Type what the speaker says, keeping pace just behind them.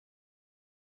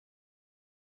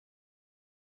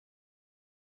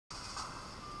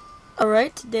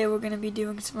Alright, today we're going to be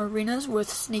doing some arenas with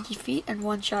Sneaky Feet and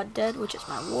One Shot Dead, which is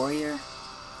my warrior.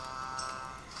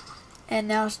 And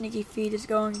now Sneaky Feet is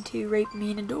going to rape me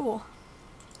in a duel.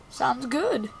 Sounds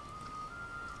good.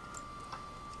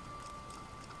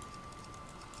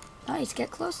 Nice,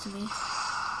 get close to me.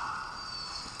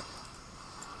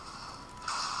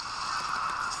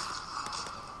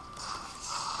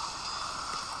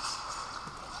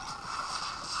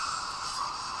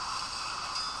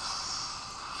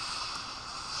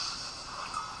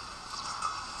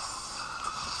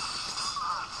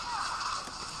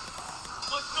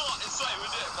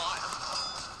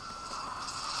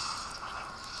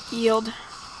 Yield.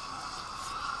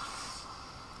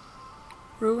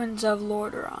 Ruins of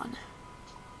Lordaeron.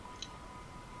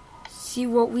 See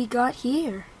what we got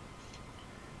here.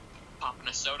 Popping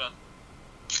a soda.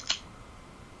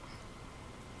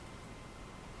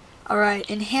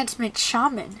 Alright, Enhancement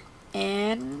Shaman.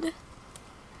 And...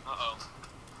 Uh-oh.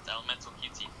 It's Elemental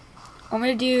QT. I'm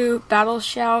gonna do Battle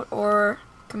Shout or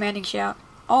Commanding Shout.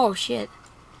 Oh, shit.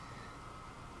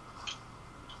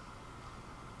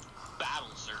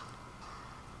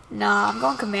 Nah, I'm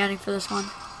going commanding for this one.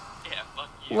 Yeah, fuck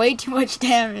you. Way too much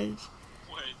damage.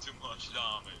 Way too much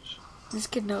damage. This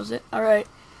kid knows it. Alright.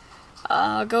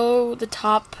 Go the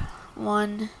top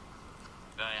one. Did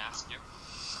I ask you?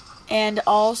 And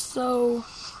also...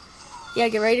 yeah,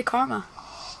 get ready to karma.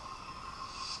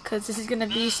 Because this is going to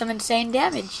be some insane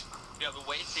damage. Yeah, the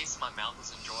way it tastes in my mouth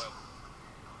is enjoyable.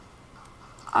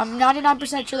 I'm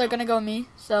 99% sure they're going to go me,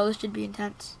 so this should be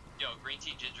intense. Yo, green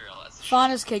tea ginger ale. That's the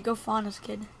Fauna's kid. Go Fauna's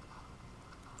kid.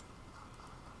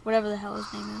 Whatever the hell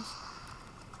his name is.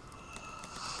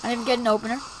 I didn't even get an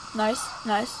opener. Nice,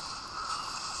 nice.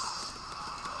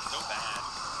 So bad.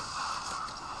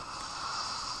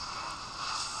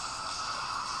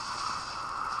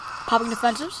 Popping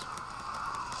defensives.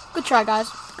 Good try, guys.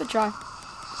 Good try.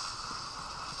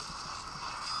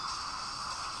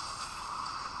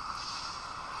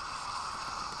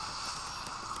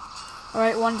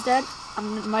 Alright, one's dead. I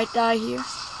might die here.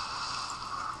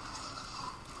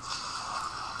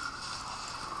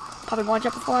 Popping one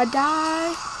shot before I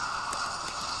die.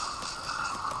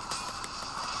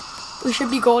 We should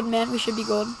be golden, man. We should be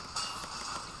golden.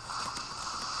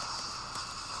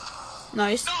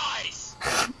 Nice. Nice!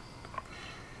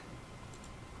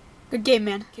 Good game,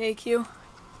 man. Okay, Q.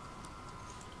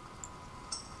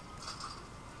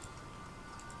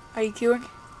 Are you queuing?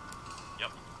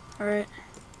 Yep. Alright.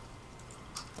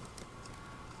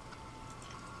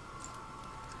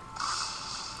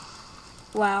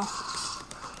 Wow.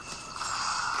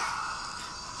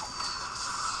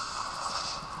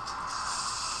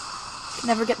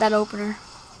 Never get that opener.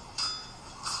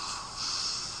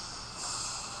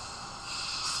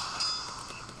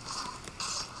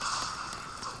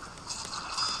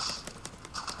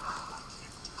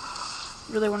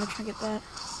 Really want to try and get that.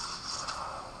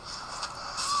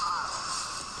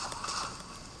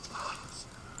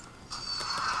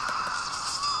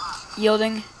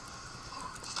 Yielding.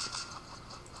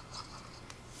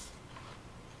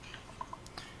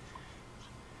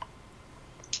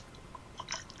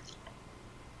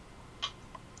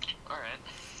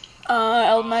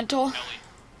 Elemental. Ellie.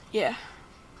 Yeah.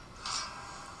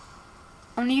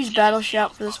 I'm gonna use Battle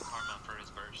Shout for this one. For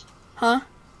his burst. Huh?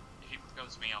 If he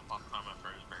goes me, I'll pop karma for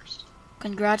his burst.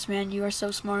 Congrats, man. You are so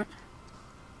smart.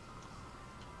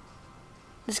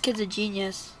 This kid's a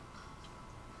genius.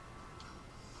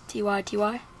 TY,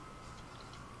 TY.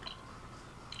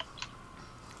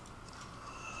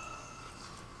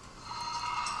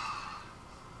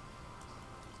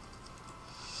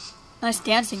 Nice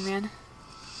dancing, man.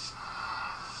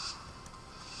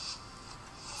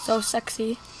 So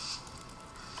sexy.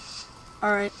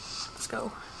 Alright, let's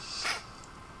go.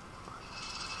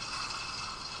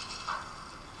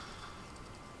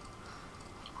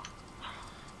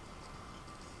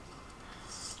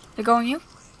 They're going you?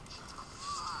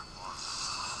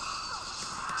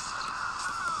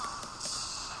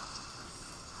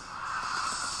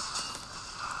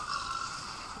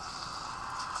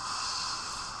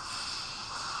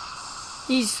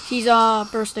 He's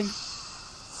bursting.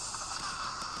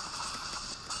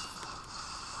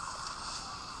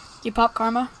 You pop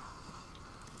karma?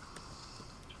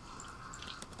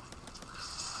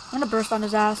 I'm gonna burst on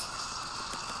his ass.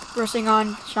 Bursting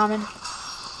on shaman.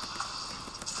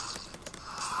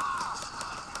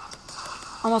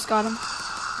 Almost got him.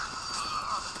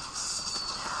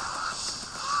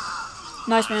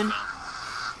 Nice, man.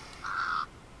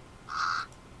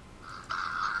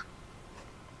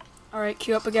 Alright,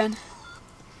 queue up again.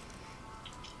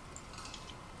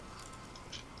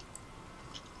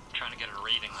 Trying to get a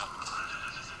rating up.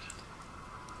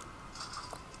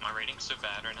 rating's so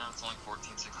bad right now, it's only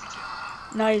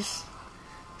 1462. Nice.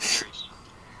 Serious.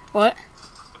 What?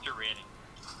 What's your rating?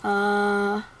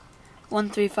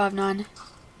 1359.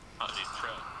 Oh, dude, pro.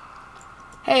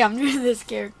 Hey, I'm new to this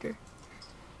character.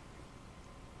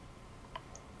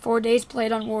 4 days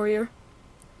played on Warrior.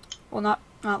 Well, not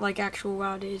like actual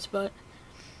WoW days, but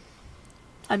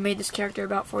I made this character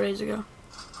about 4 days ago.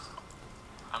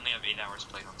 I only have 8 hours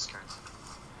played on this character.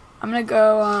 I'm gonna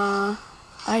go,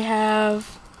 I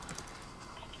have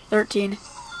 13.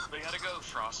 We gotta go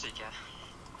Frosty Cat.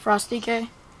 Frosty K?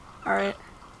 Alright.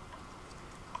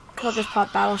 I'll just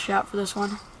pop Battle Shout for this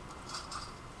one.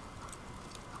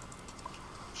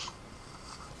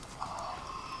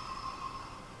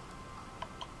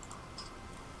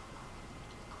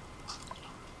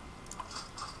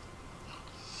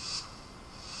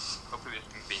 Hopefully this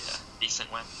can be a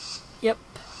decent win. Yep.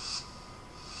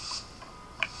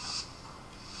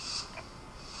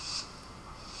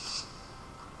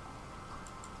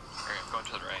 Alright, I'm going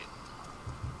to the right.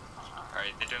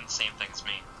 Alright, they're doing the same thing as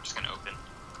me. I'm just gonna open.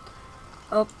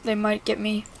 Oh, they might get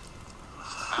me.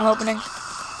 I'm opening.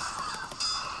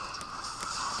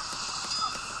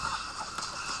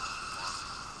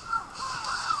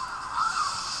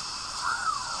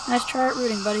 Nice try at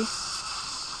rooting, buddy.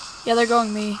 Yeah, they're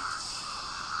going me.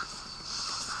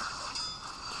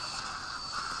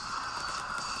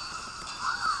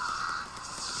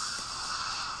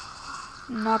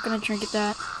 I'm not gonna trinket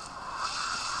that.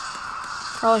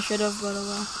 Probably should have, but oh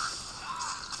well.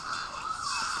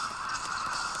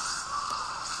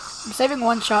 I'm saving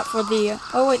one shot for the...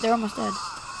 oh wait, they're almost dead.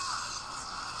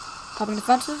 Popping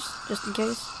defensives, just in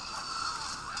case.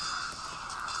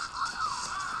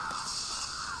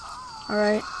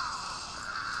 Alright.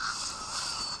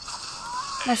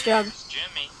 Nice job. There's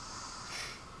Jimmy.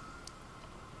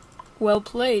 Well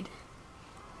played.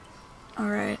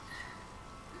 Alright.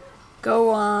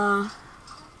 Go,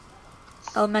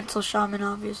 Elemental Shaman,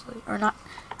 obviously. Or not.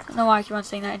 I don't know why I keep on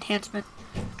saying that. Enhancement.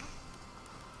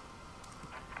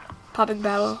 Popping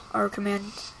battle, or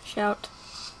command shout.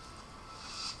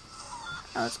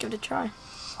 Now let's give it a try.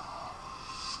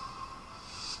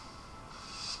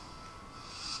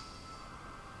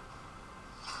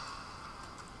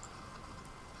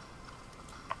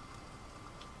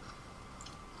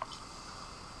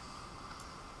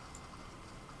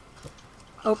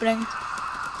 Opening.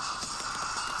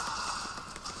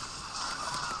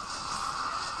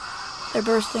 They're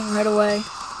bursting right away.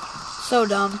 So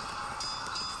dumb.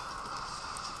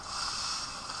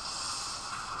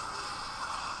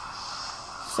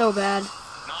 So bad.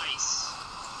 Nice.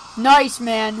 Nice,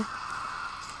 man.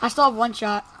 I still have one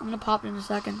shot. I'm gonna pop it in a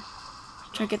second.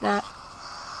 Trinket that.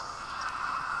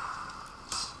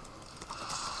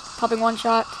 Popping one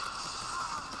shot.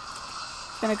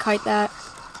 Gonna kite that.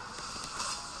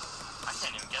 I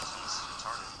can't even get them. This is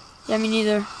retarded. Yeah, me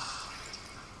neither.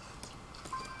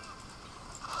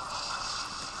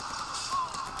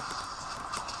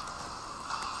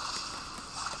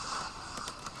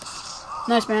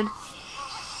 Nice, man.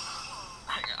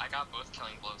 I got both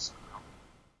killing blows somehow.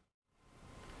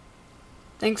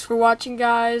 Thanks for watching,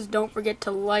 guys. Don't forget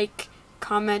to like,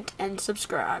 comment, and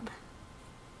subscribe.